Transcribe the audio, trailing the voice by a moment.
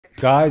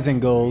Guys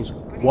and girls,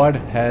 what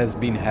has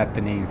been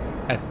happening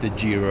at the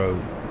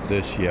Giro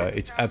this year?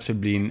 It's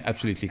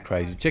absolutely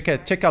crazy.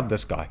 Check out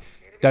this guy.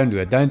 Don't do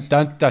it.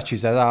 Don't touch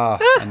his head. I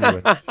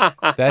knew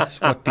it.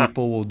 That's what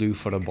people will do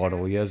for a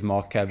bottle. Here's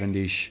Mark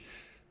Cavendish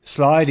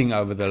sliding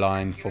over the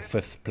line for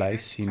 5th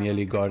place. He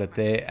nearly got it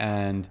there.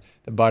 And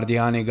the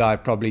Bardiani guy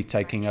probably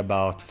taking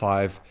about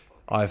 5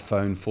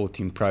 iPhone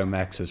 14 Pro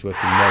Maxes with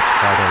him. That's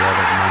quite a lot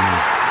of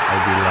money.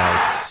 Maybe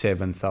like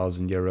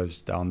 7,000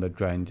 euros down the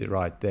drain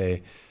right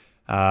there.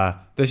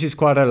 This is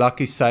quite a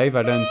lucky save.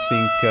 I don't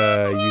think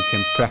you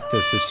can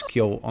practice a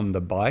skill on the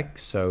bike.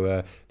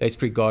 So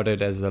let's regard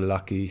it as a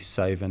lucky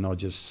save and not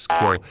just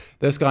skill.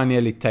 This guy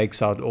nearly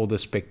takes out all the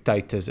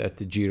spectators at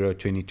the Giro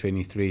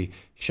 2023.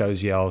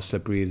 Shows you how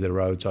slippery the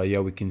roads are.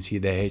 Here we can see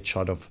the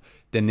headshot of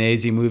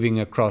Danesi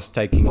moving across,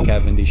 taking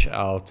Cavendish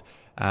out.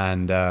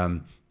 And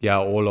yeah,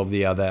 all of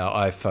the other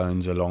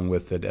iPhones along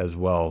with it as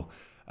well.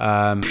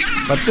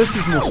 But this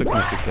is more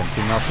significant,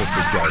 enough with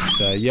the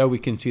jokes. Yeah, we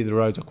can see the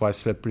roads are quite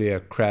slippery, a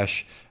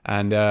crash,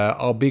 and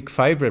our big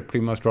favorite,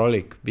 Primož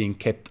Roglič, being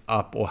kept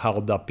up or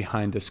held up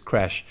behind this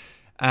crash.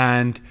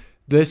 And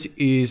this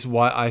is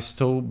why I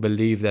still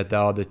believe that they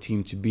are the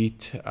team to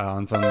beat.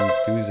 Anton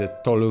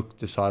Toluk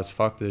decides,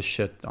 fuck this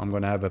shit, I'm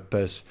going to have a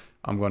piss,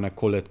 I'm going to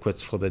call it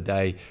quits for the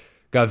day.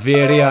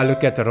 Gaviria,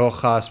 look at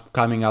Rojas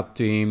coming up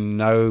to him,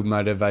 no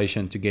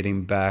motivation to get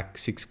him back,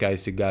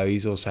 6Ks to go,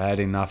 he's also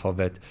had enough of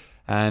it.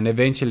 And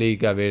eventually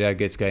Gaviria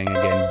gets going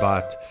again,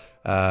 but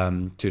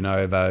to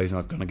Novo, he's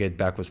not going to get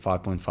back with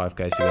 5.5K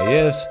to go.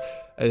 Yes,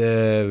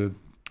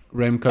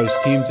 Remco's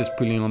team just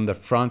pulling on the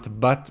front,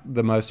 but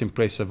the most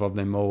impressive of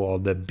them all are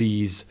the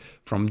Bees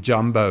from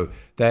Jumbo.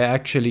 They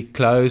actually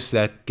closed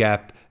that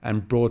gap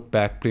and brought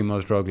back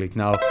Primož Roglič.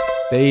 Now,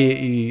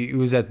 he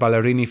was at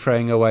Ballerini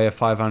throwing away a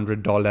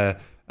 $500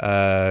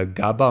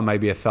 Gaba,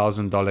 maybe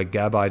 $1,000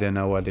 Gaba. I don't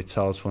know what it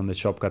sells for in the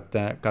shop.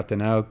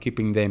 Catenau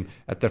keeping them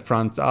at the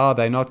front.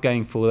 They're not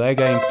going full. They're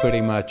going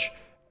pretty much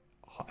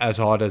as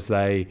hard as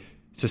they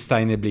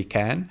sustainably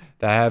can.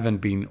 They haven't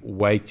been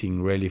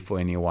waiting really for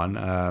anyone.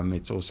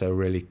 It's also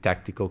really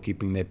tactical,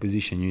 keeping their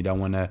position. You don't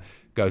want to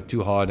go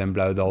too hard and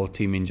blow the whole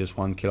team in just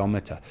 1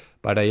 kilometer.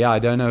 But yeah, I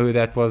don't know who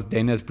that was.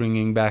 Dennis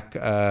bringing back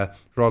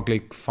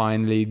Roglič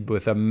finally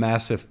with a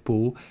massive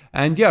pull.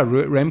 And yeah,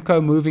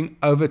 Remco moving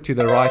over to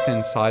the right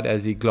hand side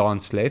as he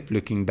glanced left,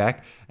 looking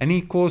back, and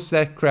he caused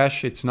that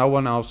crash. It's no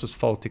one else's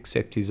fault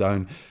except his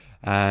own.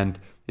 And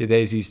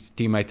there's his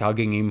teammate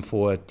hugging him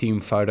for a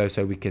team photo,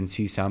 so we can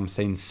see some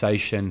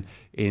sensation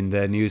in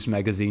the news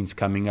magazines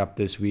coming up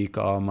this week.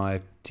 Oh,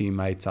 my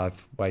teammates,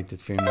 I've waited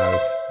for him. No,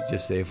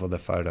 just there for the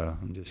photo.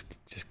 I'm just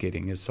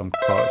kidding. It's some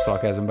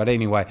sarcasm. But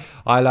anyway,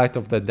 highlight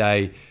of the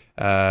day,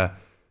 the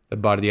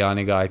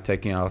Bardiani guy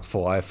taking out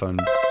 4 iPhone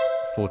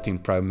 14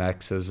 Pro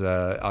Maxes.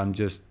 I'm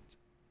just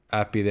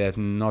happy that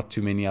not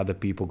too many other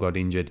people got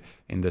injured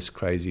in this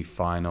crazy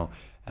final.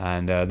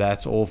 And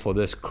that's all for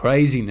this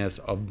craziness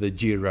of the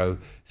Giro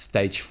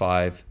Stage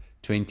 5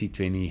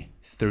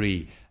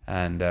 2023.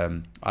 And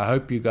I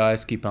hope you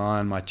guys keep an eye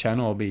on my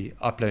channel. I'll be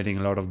uploading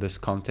a lot of this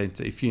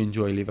content. If you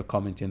enjoy, leave a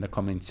comment in the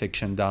comment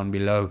section down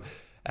below.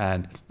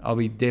 And I'll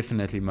be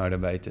definitely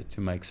motivated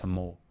to make some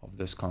more of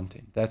this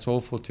content. That's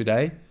all for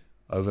today.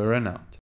 Over and out.